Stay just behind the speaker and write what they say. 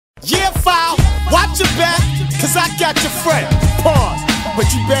Yeah, FowL, watch your back, cause I got your friend. Pause. But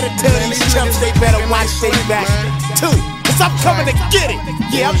you better tell these chumps they better watch their back too, cause I'm coming to get it.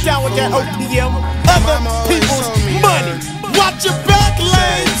 Yeah, I'm down with that OPM, other people's money. Watch your back,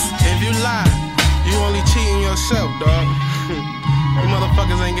 lanes. If you lie, you only cheating yourself, dog. You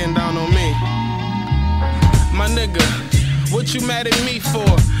motherfuckers ain't getting down on me. My nigga, what you mad at me for?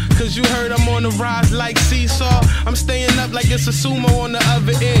 Cause you heard I'm on the rise like seesaw. I'm staying up like it's a sumo on the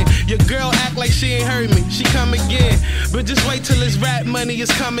other end. Your girl act like she ain't heard me, she come again. But just wait till this rap money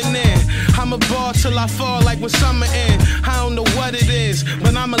is coming in. I'm a ball till I fall like when summer end. I don't know what it is,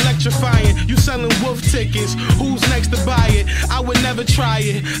 but I'm electrifying. You selling wolf tickets, who's next to buy it? I would never try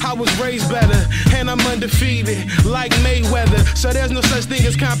it, I was raised better. And I'm undefeated, like Mayweather. So there's no such thing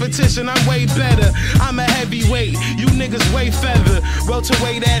as competition, I'm way better. I'm a heavyweight, you niggas way feather.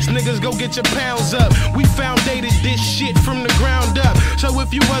 Welterweight ass niggas, go get your pounds up. We foundated this shit from the ground up. So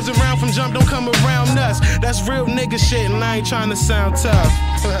if you wasn't around from jump, don't come around us. That's real nigga shit and I ain't trying to sound tough.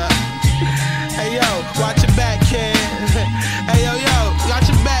 Hey yo, watch your back, kid. Hey yo, watch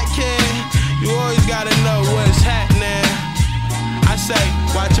your back, kid. You always gotta know what's happening. I say,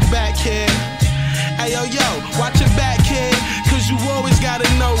 watch your back, kid. Hey yo, watch your back, kid. Cause you always gotta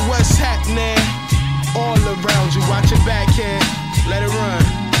know what's happening. All around you, watch your back, kid. Let it run.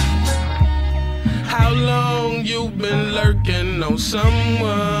 How long you been lurking on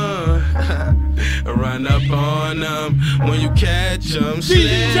someone? Run up on them when you catch them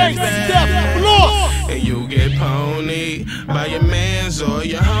slipping. And you get ponied by your mans or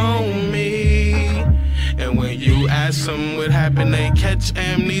your homie. And when you ask them what happened, they catch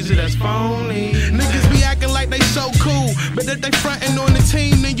amnesia, that's phony. Niggas be acting like they so cool, but if they frontin' on the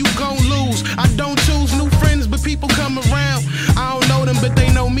team, then you gon' lose. I don't choose new friends, but people come around. I don't know them, but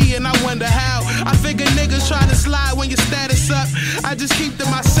they know me, and I wonder how. I figure niggas try to slide when your status up. I just keep to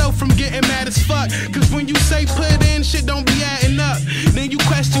myself from getting mad as fuck. Cause when you say put in, shit don't be adding up. Then you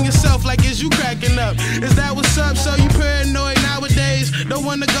question yourself like, is you cracking up? Is that what's up? So you paranoid nowadays? Don't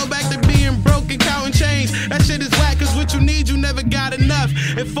wanna go back to being broke and counting change. That shit is whack, cause what you need, you never got enough.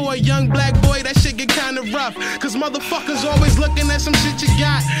 And for a young black boy, that shit get kinda rough. Cause motherfuckers always looking at some shit you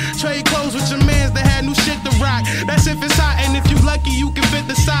got. Trade clothes with your mans that had new shit to rock. That's if it's hot, and if you lucky, you can fit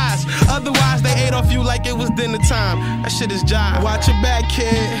the size. Otherwise, they ate off you like it was dinner time. That shit is jive. Watch your back,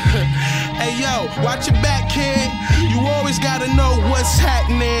 kid. Hey yo, watch your back, kid. You always gotta know what's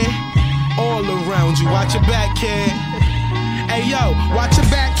happening. All around you, watch your back, kid. Hey yo, watch your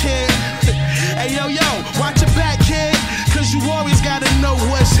back, kid. Hey yo, watch your back, kid. Cause you always gotta know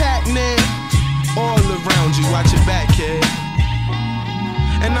what's happening. All around you, watch your back, kid.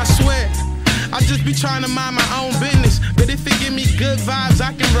 And I swear, I just be trying to mind my own business. But if it give me good vibes,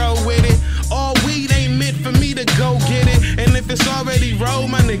 I can roll with it. All weed ain't meant for me to go get it. And if it's already rolled,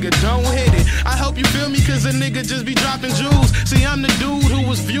 my nigga, don't hit it. I hope you feel me, cause a nigga just be dropping jewels. See, I'm the dude who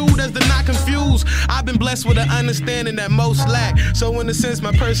was viewed as the not confused. I've been blessed with an understanding that most lack. So in a sense,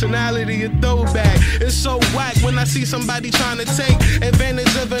 my personality a throwback. It's so whack when I see somebody trying to take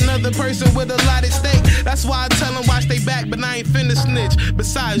advantage of another person with a lot at stake. That's why I tell them watch they back, but I ain't finna snitch.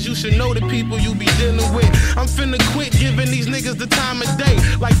 Besides, you should know the people you be dealing with. I'm finna quit giving these niggas the time of day.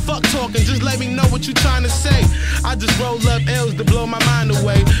 Like fuck talking, just let me know what you trying to say. I just roll up L's to blow my mind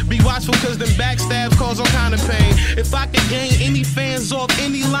away. Be watchful cause them backstabs cause all kind of pain. If I could gain any fans off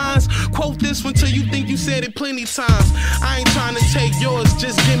any lines, quote this one till you think you said it plenty times. I ain't trying to take yours,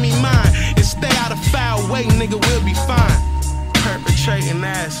 just give me mine. And stay out of foul way, nigga, we'll be fine. Perpetrating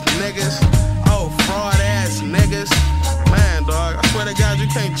ass niggas, oh fraud ass niggas. Man, dog, I swear to God, you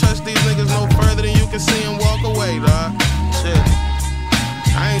can't trust these niggas no further than you can see and walk away, dog. Shit,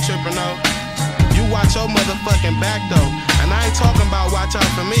 I ain't tripping though. You watch your motherfucking back though. And I ain't talking about watch out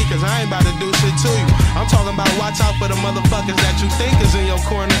for me, cause I ain't about to do shit to you. I'm talking about watch out for the motherfuckers that you think is in your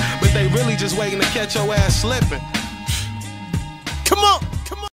corner, but they really just waiting to catch your ass slipping. Come on!